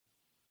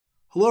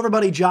Hello,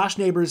 everybody. Josh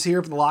Neighbors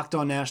here for the Locked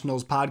On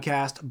Nationals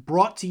podcast,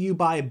 brought to you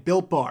by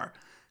Built Bar.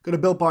 Go to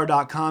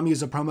BuiltBar.com, use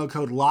the promo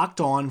code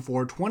LOCKEDON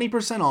for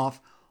 20% off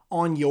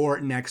on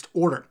your next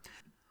order.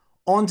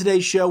 On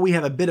today's show, we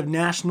have a bit of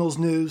Nationals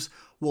news.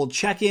 We'll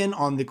check in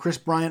on the Kris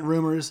Bryant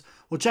rumors.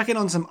 We'll check in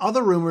on some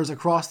other rumors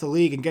across the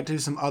league and get to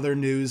some other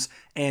news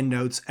and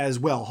notes as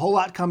well. Whole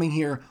lot coming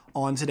here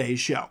on today's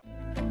show.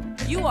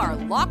 You are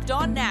Locked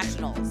On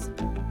Nationals,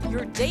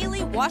 your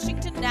daily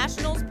Washington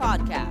Nationals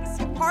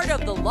podcast, part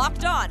of the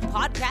Locked On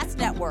Podcast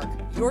Network,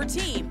 your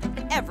team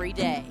every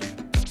day.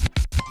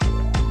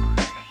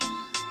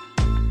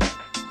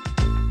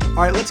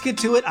 All right, let's get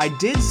to it. I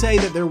did say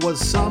that there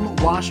was some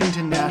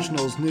Washington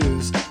Nationals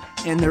news,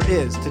 and there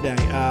is today.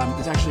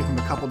 It's actually from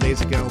a couple days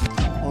ago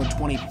on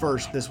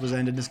 21st. This was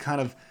ended. This kind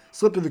of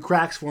slipped through the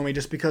cracks for me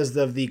just because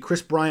of the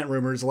Kris Bryant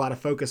rumors, a lot of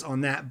focus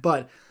on that,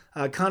 but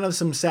kind of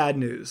some sad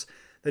news.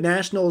 The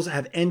Nationals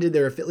have ended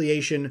their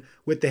affiliation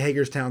with the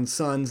Hagerstown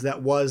Suns.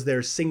 That was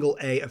their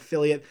single-A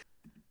affiliate.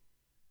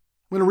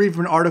 I'm going to read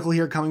from an article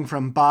here coming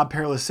from Bob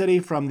Perlicity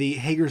from the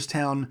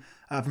Hagerstown,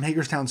 from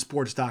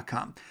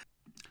HagerstownSports.com.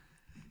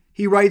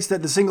 He writes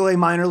that the single-A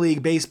minor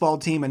league baseball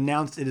team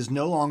announced it is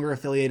no longer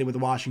affiliated with the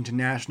Washington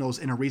Nationals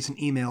in a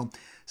recent email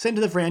sent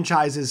to the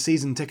franchise's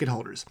season ticket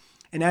holders.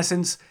 In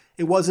essence,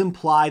 it was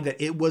implied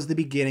that it was the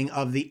beginning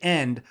of the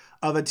end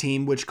of a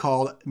team which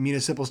called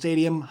Municipal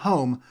Stadium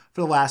home for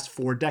the last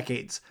 4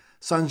 decades.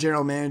 Suns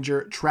general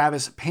manager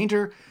Travis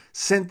Painter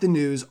sent the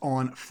news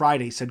on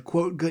Friday, said,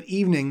 quote, "Good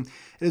evening.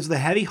 It is with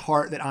a heavy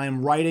heart that I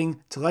am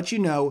writing to let you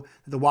know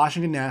that the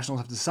Washington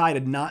Nationals have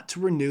decided not to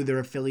renew their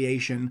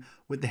affiliation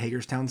with the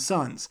Hagerstown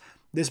Suns.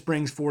 This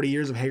brings 40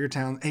 years of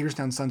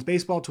Hagerstown Suns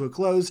baseball to a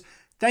close.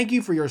 Thank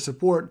you for your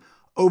support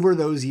over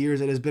those years.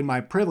 It has been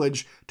my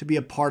privilege to be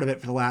a part of it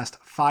for the last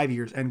 5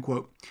 years," end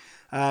quote.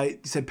 He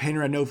said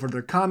Painter had no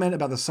further comment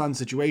about the Suns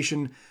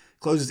situation,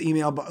 closed his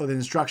email with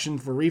instruction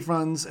for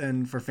refunds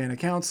and for fan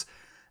accounts.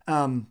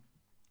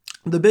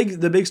 The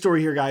big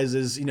story here, guys,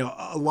 is,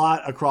 a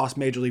lot across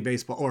Major League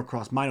Baseball, or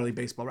across minor league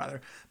baseball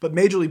rather, but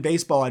Major League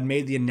Baseball had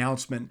made the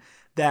announcement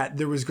that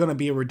there was going to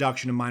be a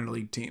reduction in minor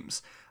league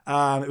teams.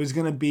 It was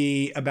going to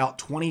be about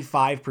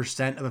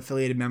 25% of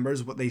affiliated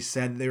members, what they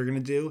said they were going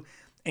to do,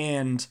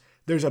 and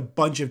there's a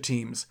bunch of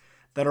teams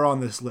that are on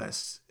this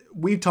list.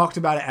 We've talked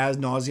about it ad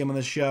nauseum on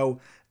the show,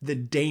 the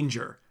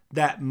danger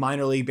that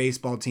minor league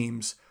baseball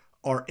teams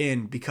are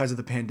in because of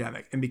the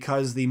pandemic and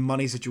because the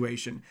money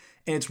situation.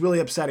 And it's really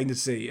upsetting to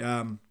see,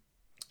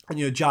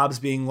 jobs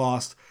being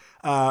lost.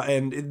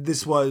 And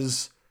this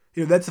was,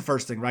 that's the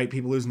first thing, right?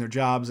 People losing their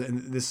jobs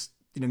and this,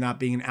 not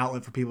being an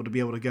outlet for people to be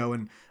able to go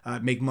and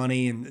make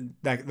money and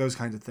those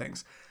kinds of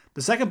things.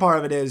 The second part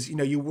of it is,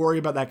 you worry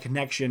about that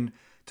connection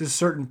to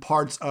certain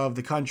parts of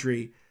the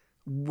country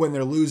when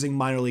they're losing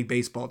minor league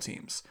baseball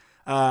teams.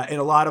 In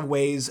a lot of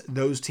ways,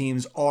 those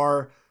teams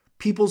are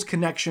people's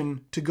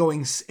connection to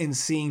going and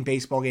seeing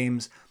baseball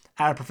games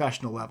at a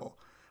professional level,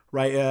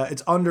 right?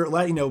 It's under,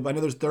 I know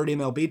there's 30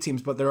 MLB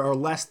teams, but there are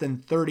less than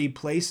 30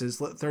 places,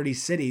 30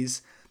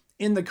 cities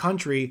in the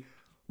country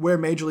where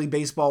Major League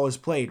Baseball is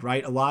played,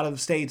 right? A lot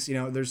of states,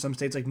 there's some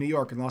states like New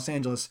York and Los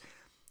Angeles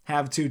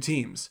have 2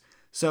 teams.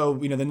 So,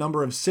 the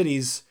number of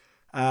cities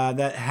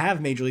that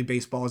have Major League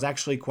Baseball is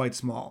actually quite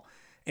small.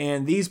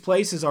 And these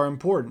places are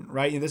important,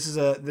 right? This is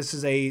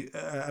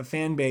a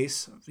fan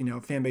base,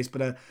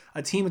 but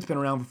a team that's been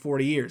around for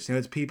 40 years.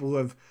 It's people who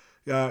have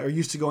are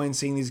used to going and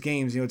seeing these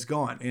games. It's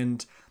gone.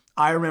 And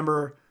I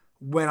remember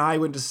when I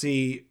went to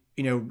see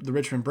the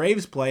Richmond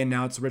Braves play, and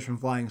now it's the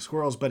Richmond Flying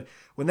Squirrels. But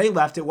when they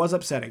left, it was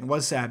upsetting. It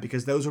was sad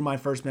because those were my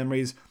first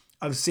memories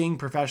of seeing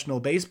professional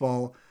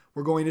baseball.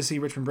 We're going to see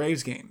Richmond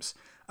Braves games.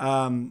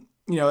 It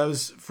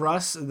was for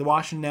us. The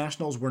Washington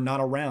Nationals were not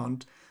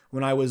around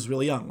when I was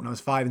really young, when I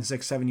was 5 and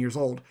 6, 7 years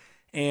old.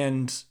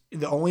 And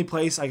the only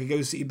place I could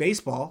go see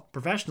baseball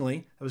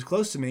professionally that was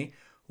close to me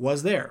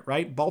was there,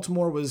 right?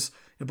 Baltimore is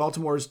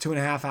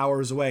 2.5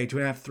 hours away,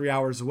 2.5, 3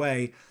 hours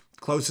away.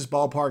 Closest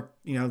ballpark,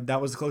 that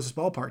was the closest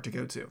ballpark to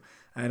go to.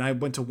 And I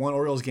went to one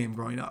Orioles game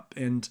growing up.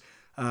 And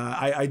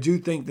I do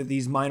think that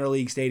these minor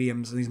league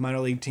stadiums and these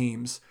minor league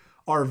teams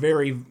are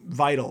very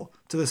vital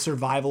to the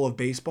survival of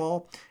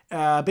baseball,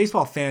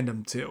 baseball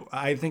fandom too.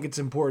 I think it's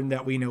important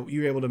that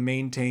you're able to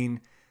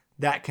maintain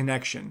that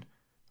connection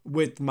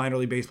with minor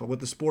league baseball, with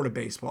the sport of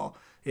baseball.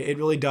 It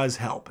really does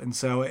help. And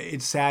so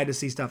it's sad to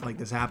see stuff like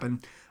this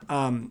happen.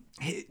 In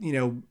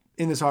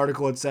this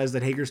article, it says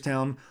that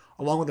Hagerstown,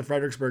 along with the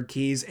Fredericksburg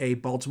Keys, a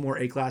Baltimore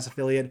A-class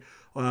affiliate,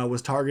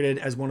 was targeted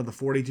as one of the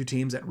 42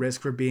 teams at risk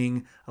for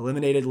being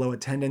eliminated. Low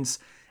attendance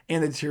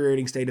and the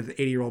deteriorating state of the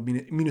 80-year-old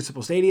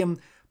Municipal Stadium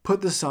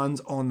put the Suns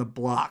on the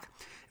block.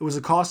 It was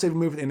a cost-saving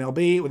move for the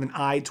MLB with an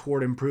eye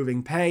toward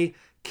improving pay,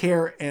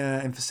 care,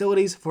 and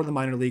facilities for the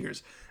minor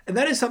leaguers. And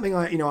that is something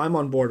I'm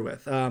on board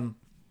with.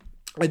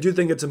 I do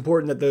think it's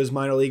important that those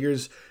minor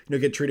leaguers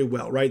get treated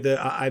well, right?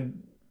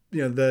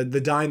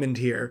 The Diamond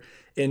here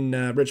in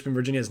Richmond,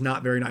 Virginia is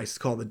not very nice. It's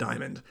called the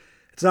Diamond.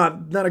 It's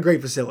not a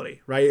great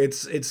facility, right?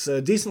 It's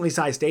a decently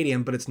sized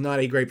stadium, but it's not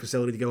a great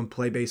facility to go and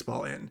play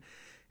baseball in.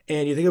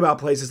 And you think about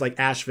places like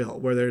Asheville,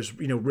 where there's,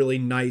 really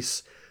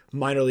nice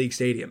minor league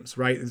stadiums,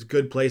 right? It's a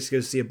good place to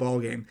go see a ball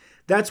game.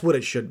 That's what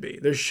it should be.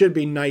 There should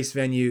be nice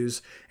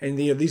venues, and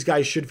these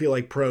guys should feel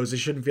like pros. They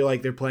shouldn't feel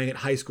like they're playing at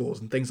high schools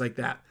and things like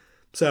that.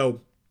 So,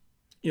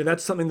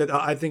 that's something that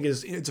I think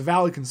it's a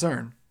valid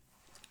concern.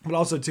 But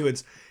also too,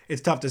 it's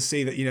tough to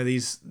see that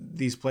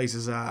these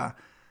places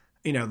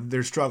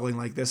they're struggling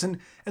like this. And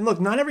look,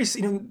 not every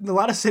a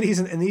lot of cities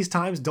in these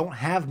times don't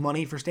have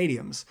money for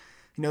stadiums.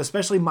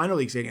 Especially minor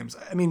league stadiums.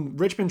 I mean,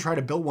 Richmond tried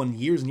to build one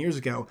years and years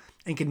ago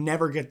and could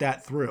never get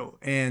that through.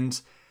 And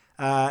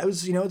it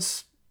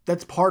was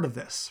that's part of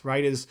this,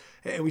 right?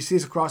 And we see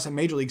this across in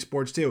major league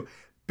sports too.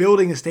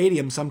 Building a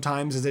stadium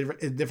sometimes is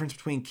a difference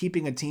between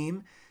keeping a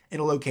team in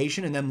a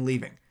location and them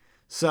leaving.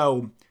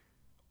 So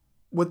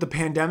with the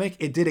pandemic,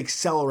 it did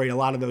accelerate a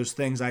lot of those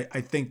things I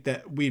think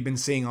that we've been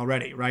seeing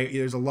already, right?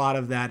 There's a lot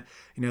of that,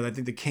 I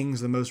think the Kings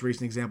are the most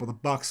recent example. The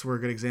Bucks were a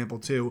good example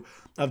too,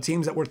 of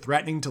teams that were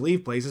threatening to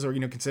leave places or,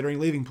 considering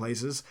leaving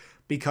places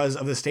because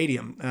of the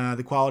stadium,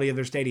 the quality of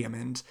their stadium.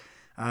 And,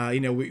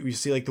 we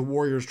see like the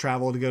Warriors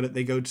travel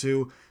they go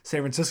to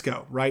San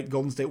Francisco, right?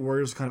 Golden State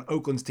Warriors, kind of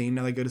Oakland's team.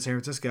 Now they go to San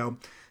Francisco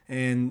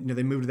and,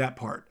 they move to that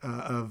part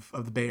of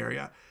the Bay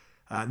Area.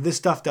 This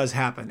stuff does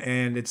happen,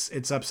 and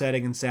it's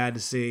upsetting and sad to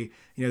see,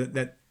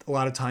 that a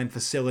lot of time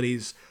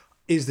facilities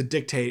is the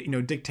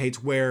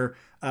dictates where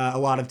a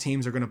lot of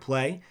teams are going to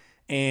play,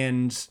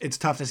 and it's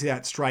tough to see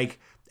that strike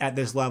at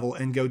this level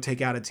and go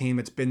take out a team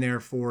that's been there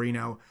for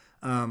playing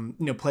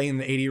in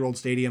the 80-year-old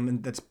stadium,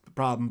 and that's a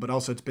problem, but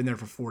also it's been there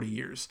for 40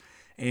 years,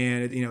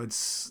 and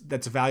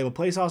that's a valuable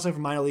place also for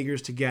minor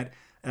leaguers to get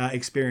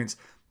experience.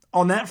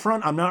 On that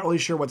front, I'm not really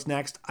sure what's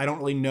next. I don't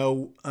really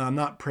know. I'm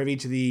not privy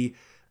to the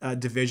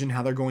division,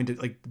 how they're going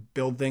to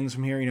build things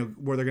from here,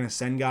 where they're going to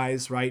send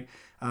guys, right?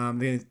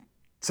 They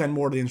send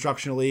more to the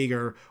instructional league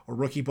or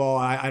rookie ball.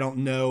 I don't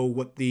know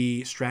what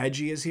the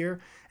strategy is here.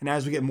 And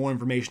as we get more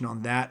information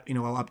on that,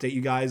 I'll update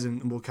you guys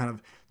and we'll kind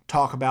of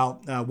talk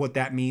about what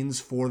that means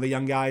for the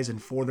young guys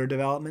and for their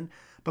development.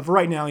 But for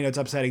right now, it's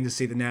upsetting to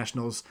see the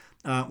Nationals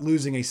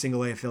losing a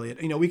single A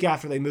affiliate, week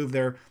after they moved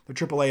their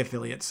triple A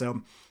affiliate.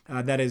 So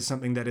that is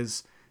something that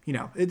is,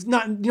 it's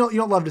not, you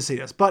don't love to see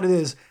this, but it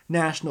is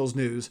Nationals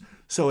news,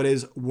 so it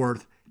is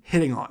worth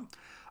hitting on.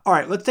 All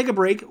right, let's take a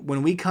break.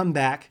 When we come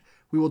back,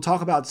 we will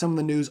talk about some of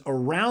the news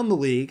around the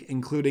league,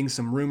 including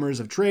some rumors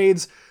of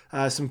trades,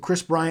 some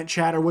Kris Bryant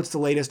chatter. What's the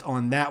latest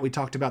on that? We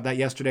talked about that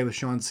yesterday with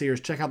Sean Sears.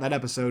 Check out that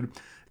episode.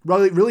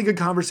 Really good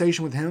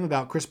conversation with him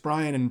about Kris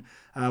Bryant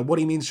and what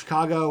he means to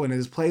Chicago and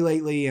his play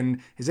lately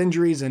and his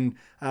injuries and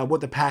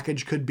what the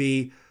package could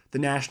be the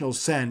Nationals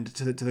send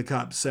to the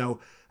Cubs. So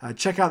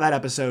check out that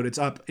episode. It's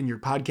up in your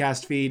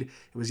podcast feed.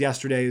 It was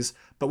yesterday's.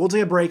 But we'll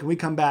take a break and we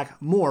come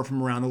back more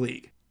from around the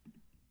league.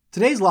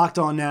 Today's Locked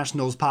On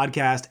Nationals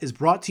podcast is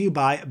brought to you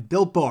by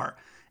Built Bar.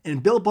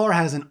 And Built Bar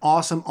has an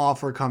awesome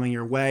offer coming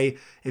your way.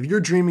 If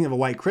you're dreaming of a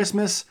white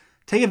Christmas,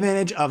 take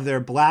advantage of their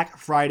Black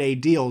Friday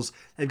deals.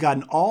 They've got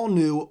an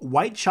all-new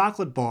white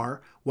chocolate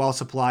bar while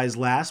supplies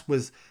last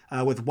with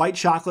white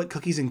chocolate,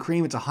 cookies and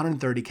cream. It's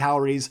 130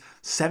 calories,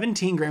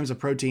 17 grams of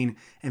protein,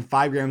 and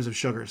 5 grams of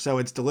sugar. So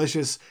it's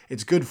delicious.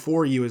 It's good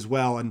for you as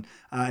well. And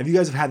if you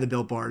guys have had the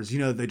Built Bars,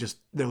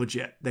 they're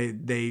legit.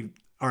 They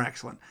are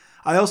excellent.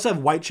 I also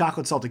have white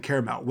chocolate salted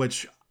caramel,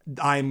 which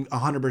I'm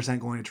 100%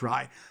 going to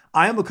try.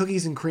 I am a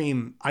cookies and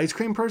cream ice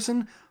cream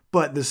person,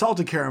 but the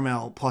salted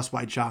caramel plus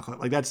white chocolate,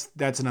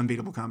 that's an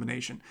unbeatable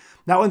combination.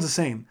 That one's the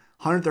same.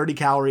 130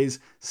 calories,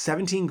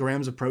 17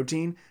 grams of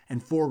protein,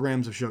 and 4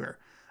 grams of sugar.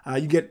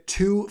 You get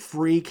 2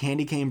 free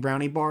candy cane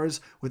brownie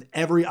bars with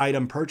every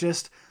item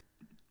purchased.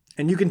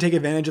 And you can take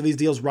advantage of these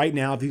deals right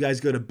now if you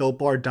guys go to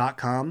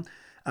BuiltBar.com.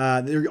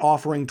 They're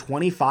offering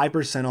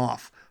 25%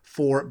 off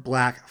for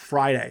Black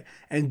Friday.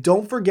 And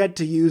don't forget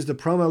to use the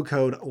promo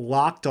code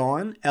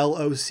LOCKEDON,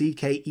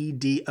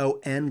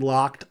 LOCKEDON,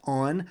 Locked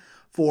On,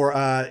 for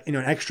an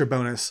extra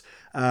bonus.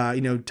 I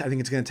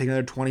think it's going to take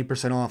another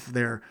 20% off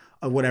there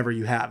of whatever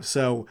you have.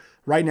 So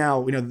right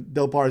now,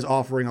 Built Bar is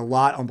offering a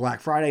lot on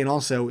Black Friday and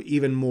also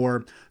even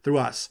more through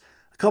us.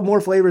 A couple more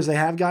flavors they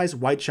have, guys.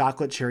 White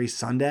chocolate cherry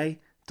sundae,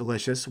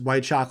 delicious.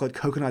 White chocolate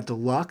coconut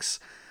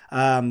deluxe.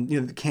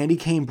 The candy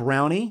cane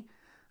brownie.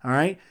 All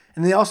right.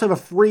 And they also have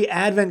a free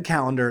advent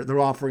calendar they're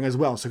offering as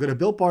well. So go to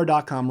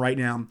BuiltBar.com right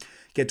now.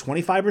 Get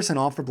 25%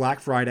 off for Black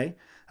Friday.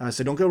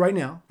 So don't go right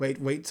now.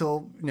 Wait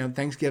till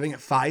Thanksgiving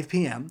at 5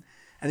 p.m.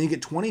 And then you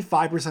get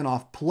 25%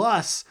 off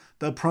plus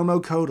the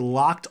promo code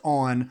Locked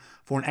On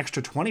for an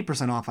extra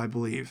 20% off, I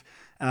believe,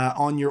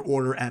 on your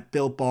order at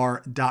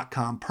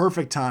BuiltBar.com.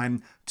 Perfect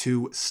time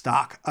to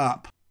stock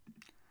up.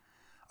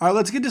 All right,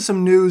 let's get to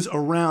some news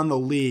around the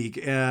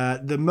league.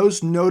 The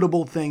most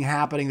notable thing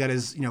happening that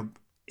is,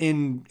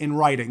 in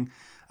writing,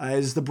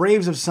 is the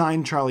Braves have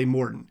signed Charlie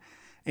Morton.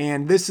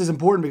 And this is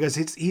important because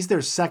he's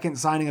their second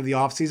signing of the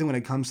offseason when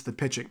it comes to the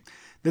pitching.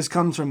 This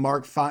comes from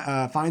Mark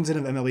Feinstein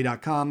of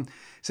MLB.com.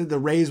 Said the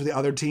Rays were the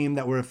other team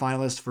that were a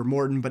finalist for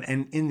Morton, but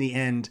in the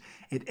end,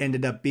 it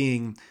ended up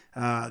being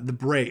the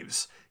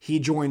Braves. He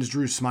joins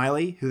Drew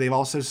Smyly, who they've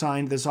also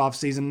signed this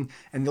offseason,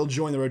 and they'll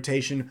join the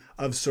rotation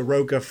of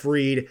Soroka,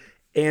 Fried,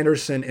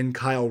 Anderson, and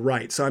Kyle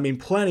Wright. So, I mean,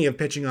 plenty of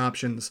pitching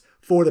options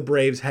for the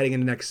Braves heading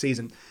into next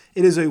season.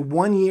 It is a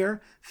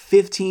 1-year,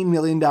 $15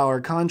 million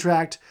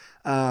contract.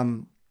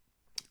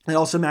 It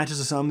also matches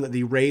a sum that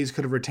the Rays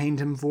could have retained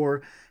him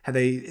for had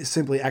they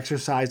simply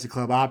exercised the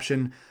club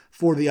option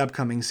for the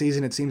upcoming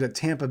season. It seems that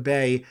Tampa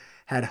Bay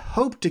had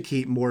hoped to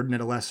keep Morton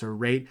at a lesser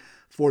rate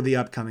for the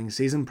upcoming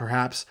season,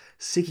 perhaps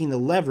seeking to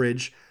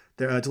leverage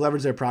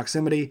their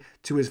proximity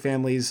to his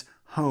family's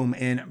home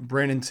in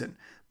Bradenton.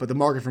 But the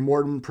market for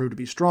Morton proved to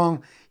be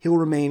strong. He will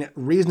remain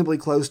reasonably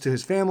close to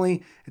his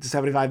family. It's a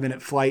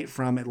 75-minute flight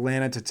from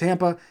Atlanta to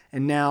Tampa,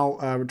 and now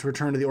to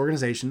return to the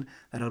organization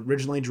that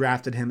originally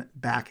drafted him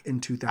back in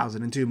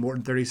 2002.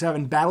 Morton,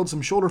 37, battled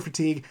some shoulder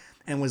fatigue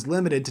and was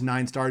limited to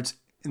 9 starts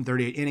in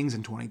 38 innings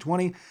in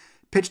 2020.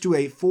 Pitched to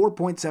a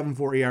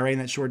 4.74 ERA in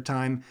that short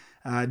time.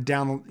 He had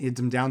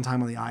some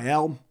downtime on the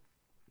IL,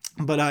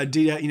 but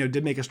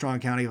did make a strong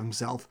accounting of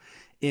himself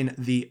in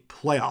the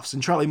playoffs.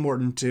 And Charlie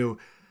Morton too.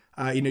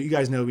 You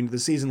guys know the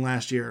season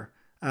last year,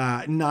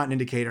 not an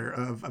indicator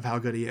of how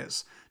good he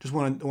is. Just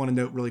want to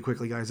note really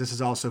quickly, guys, this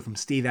is also from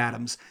Steve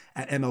Adams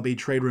at MLB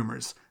Trade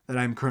Rumors that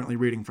I'm currently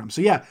reading from.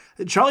 So yeah,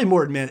 Charlie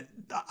Morton, man,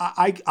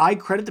 I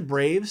credit the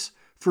Braves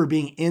for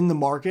being in the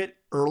market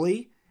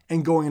early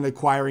and going and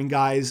acquiring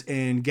guys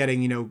and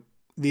getting,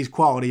 these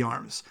quality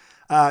arms.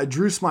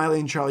 Drew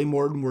Smyly and Charlie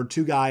Morton were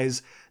 2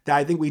 guys that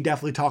I think we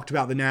definitely talked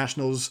about the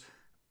Nationals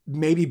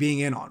maybe being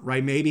in on,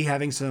 right? Maybe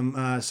having some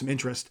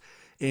interest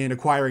in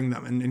acquiring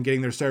them and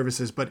getting their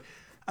services. But,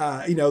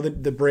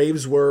 the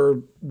Braves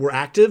were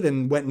active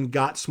and went and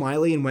got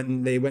Smyly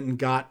and they went and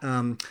got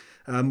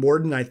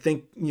Morton. I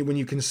think when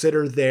you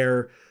consider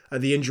the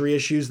injury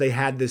issues they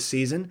had this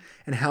season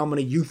and how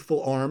many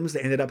youthful arms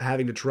they ended up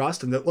having to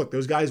trust, and look,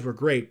 those guys were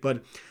great.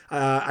 But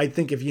I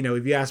think if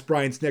you asked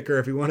Brian Snitker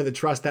if he wanted to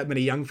trust that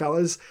many young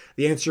fellas,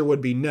 the answer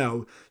would be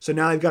no. So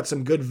now they've got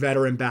some good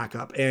veteran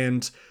backup,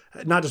 and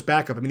not just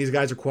backup. I mean, these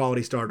guys are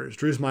quality starters.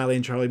 Drew Smyly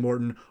and Charlie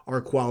Morton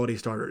are quality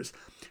starters.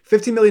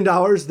 $15 million,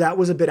 that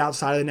was a bit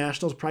outside of the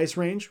Nationals' price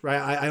range, right?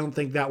 I don't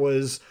think that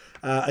was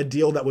a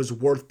deal that was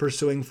worth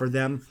pursuing for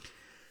them.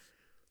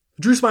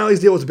 Drew Smyly's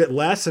deal was a bit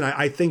less, and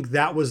I think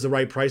that was the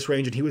right price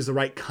range, and he was the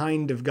right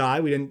kind of guy.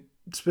 We didn't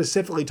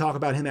specifically talk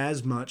about him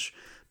as much,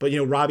 but,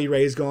 Robbie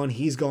Ray's gone,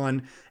 he's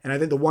gone, and I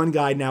think the one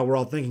guy now we're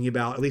all thinking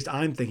about, at least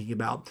I'm thinking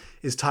about,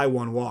 is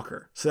Taijuan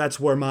Walker. So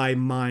that's where my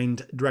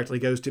mind directly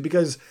goes to,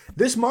 because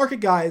this market,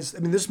 guys,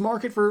 this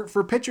market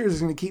for pitchers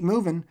is going to keep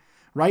moving,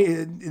 right?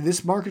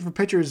 This market for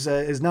pitchers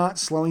is not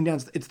slowing down.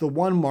 It's the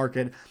one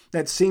market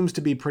that seems to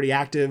be pretty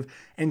active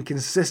and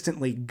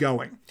consistently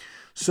going.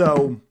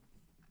 So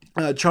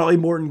Charlie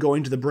Morton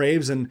going to the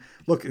Braves, and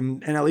look,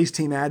 and at least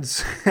team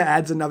adds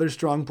another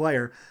strong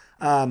player.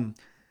 A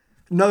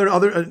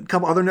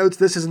couple other notes.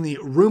 This is in the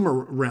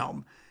rumor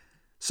realm.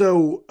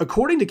 So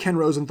according to Ken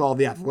Rosenthal of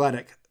The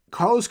Athletic,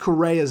 Carlos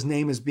Correa's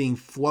name is being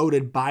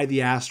floated by the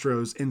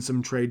Astros in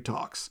some trade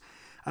talks.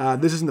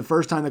 This isn't the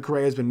first time that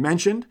Correa has been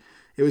mentioned.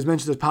 It was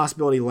mentioned as a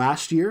possibility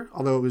last year,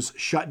 although it was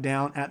shut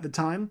down at the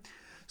time.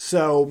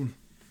 So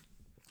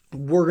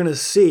we're going to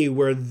see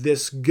where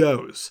this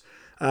goes.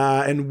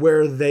 And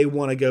where they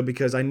want to go,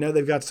 because I know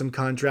they've got some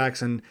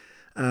contracts, and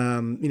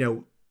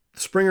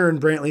Springer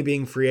and Brantley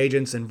being free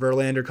agents and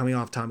Verlander coming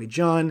off Tommy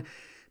John.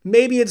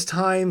 Maybe it's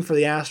time for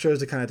the Astros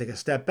to kind of take a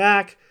step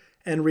back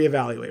and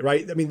reevaluate,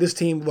 right? I mean, this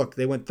team, look,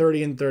 they went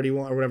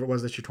 30-31 or whatever it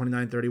was this year,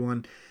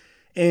 29-31,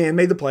 and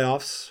made the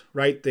playoffs,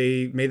 right?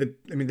 They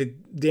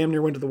damn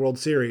near went to the World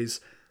Series,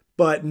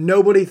 but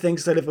nobody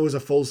thinks that if it was a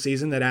full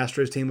season, that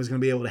Astros team was going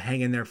to be able to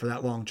hang in there for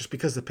that long, just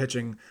because the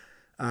pitching,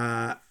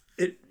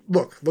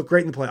 looked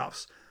great in the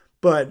playoffs,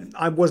 but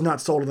I was not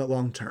sold on that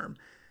long term.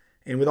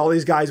 And with all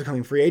these guys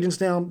becoming free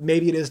agents now,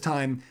 maybe it is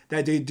time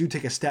that they do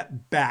take a step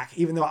back,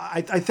 even though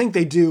I think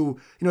they do.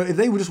 If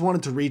they just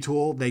wanted to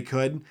retool, they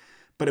could,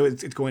 but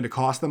it's going to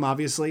cost them,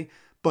 obviously.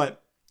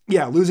 But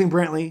yeah, losing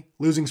Brantley,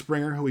 losing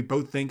Springer, who we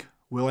both think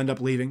will end up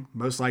leaving,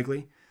 most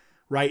likely,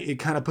 right? It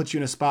kind of puts you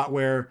in a spot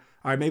where,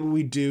 all right, maybe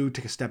we do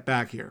take a step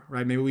back here,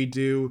 right? Maybe we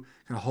do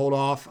kind of hold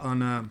off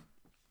on,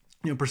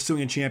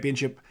 pursuing a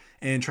championship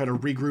and try to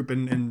regroup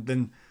and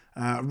then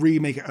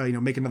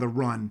make another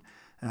run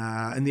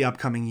in the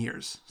upcoming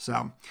years.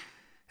 So,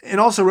 and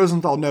also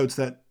Rosenthal notes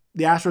that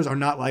the Astros are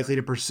not likely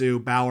to pursue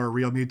Bauer,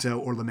 Realmuto,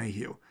 or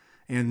LeMahieu.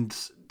 And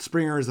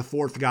Springer is the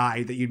 4th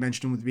guy that you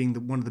mentioned with being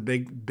one of the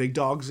big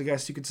dogs, I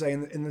guess you could say,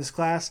 in this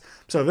class.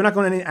 So if they're not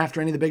going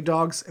after any of the big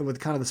dogs, and with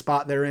kind of the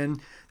spot they're in,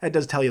 that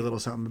does tell you a little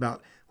something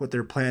about what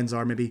their plans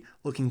are, maybe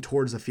looking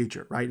towards the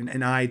future, right?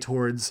 An eye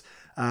towards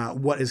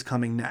what is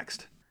coming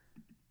next.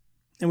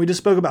 And we just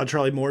spoke about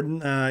Charlie Morton,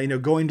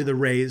 going to the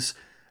Rays.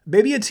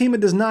 Maybe a team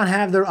that does not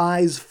have their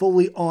eyes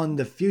fully on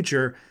the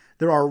future.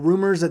 There are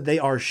rumors that they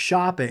are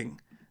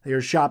shopping. They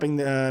are shopping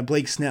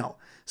Blake Snell.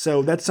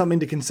 So that's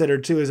something to consider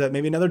too, is that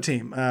maybe another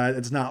team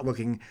that's not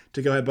looking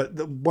to go ahead.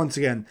 But once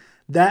again,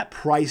 that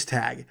price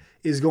tag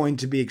is going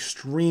to be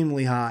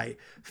extremely high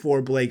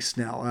for Blake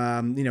Snell.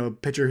 A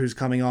pitcher who's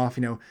coming off,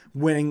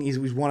 winning.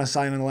 He's won a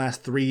Cy Young in the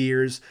last 3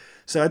 years.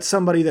 So that's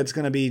somebody that's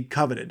going to be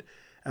coveted.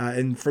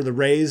 And for the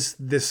Rays,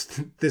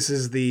 this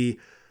is the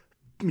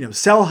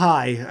sell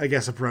high, I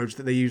guess, approach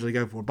that they usually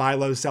go for. Buy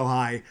low, sell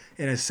high,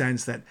 in a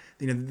sense that,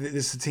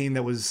 this is a team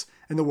that was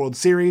in the World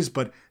Series,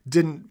 but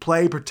didn't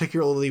play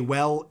particularly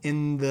well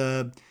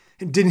didn't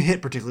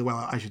hit particularly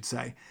well, I should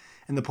say,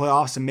 in the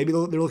playoffs. And maybe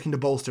they're looking to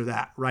bolster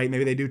that, right?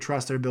 Maybe they do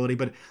trust their ability,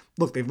 but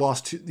look, they've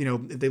lost,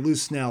 if they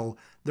lose Snell,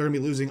 they're going to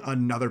be losing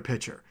another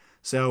pitcher.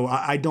 So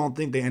I don't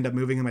think they end up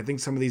moving him. I think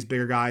some of these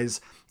bigger guys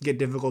get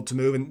difficult to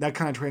move, and that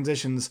kind of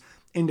transitions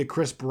into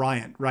Kris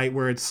Bryant, right?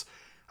 Where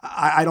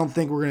I don't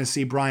think we're going to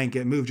see Bryant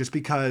get moved just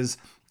because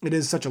it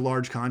is such a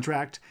large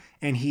contract,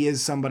 and he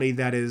is somebody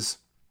that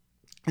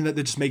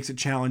just makes it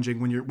challenging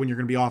when you're going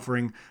to be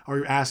offering or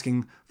you're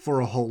asking for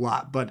a whole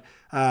lot. But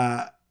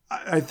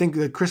I think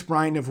that Kris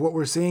Bryant, if what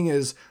we're seeing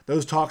is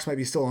those talks might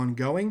be still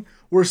ongoing,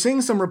 we're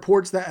seeing some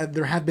reports that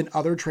there have been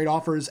other trade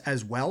offers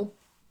as well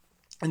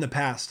in the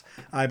past.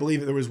 I believe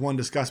that there was one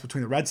discussed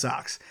between the Red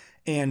Sox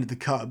and the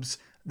Cubs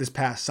this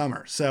past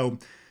summer. So,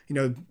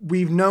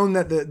 we've known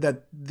that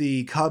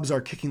the Cubs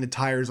are kicking the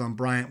tires on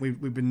Bryant.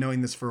 We've been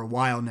knowing this for a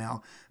while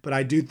now, but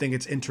I do think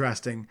it's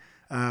interesting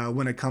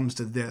when it comes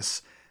to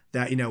this,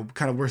 that,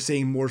 kind of we're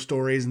seeing more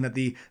stories, and that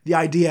the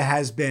idea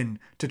has been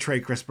to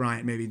trade Kris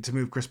Bryant, maybe to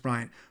move Kris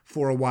Bryant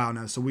for a while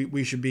now. So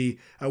we should be,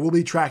 we'll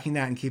be tracking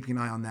that and keeping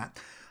an eye on that.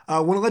 I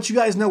want to let you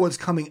guys know what's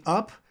coming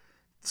up.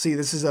 See,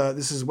 this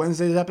is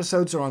Wednesday's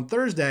episode, so on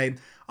Thursday,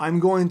 I'm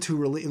going to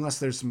release, unless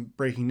there's some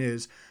breaking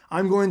news,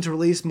 I'm going to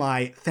release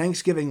my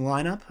Thanksgiving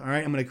lineup. All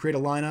right, I'm going to create a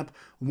lineup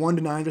 1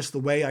 to 9, just the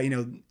way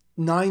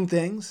 9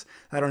 things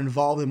that are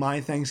involved in my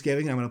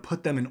Thanksgiving. I'm going to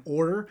put them in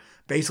order,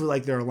 basically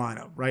like they're a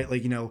lineup, right?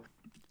 Like,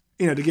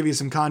 to give you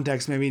some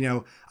context, maybe,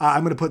 I'm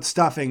going to put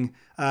stuffing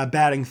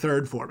batting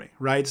third for me,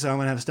 right? So I'm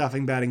going to have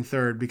stuffing batting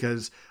third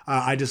because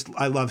I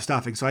love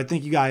stuffing. So I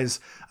think you guys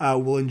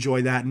will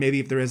enjoy that. Maybe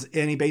if there is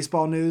any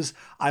baseball news,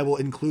 I will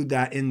include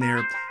that in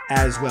there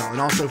as well. And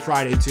also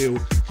Friday too,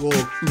 we'll,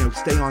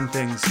 stay on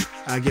things,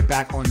 get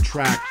back on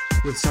track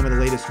with some of the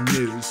latest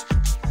news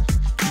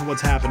and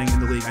what's happening in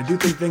the league. I do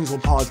think things will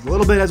pause a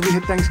little bit as we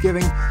hit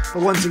Thanksgiving,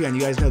 but once again,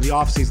 you guys know the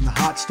offseason, the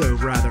hot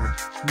stove rather,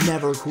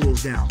 never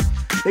cools down.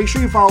 Make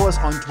sure you follow us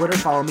on Twitter.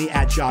 Follow me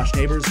at Josh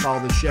Neighbors. Follow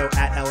the show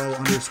at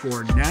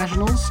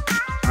LO_Nationals.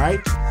 All right?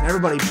 And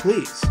everybody,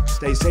 please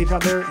stay safe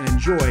out there and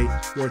enjoy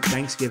your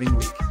Thanksgiving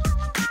week.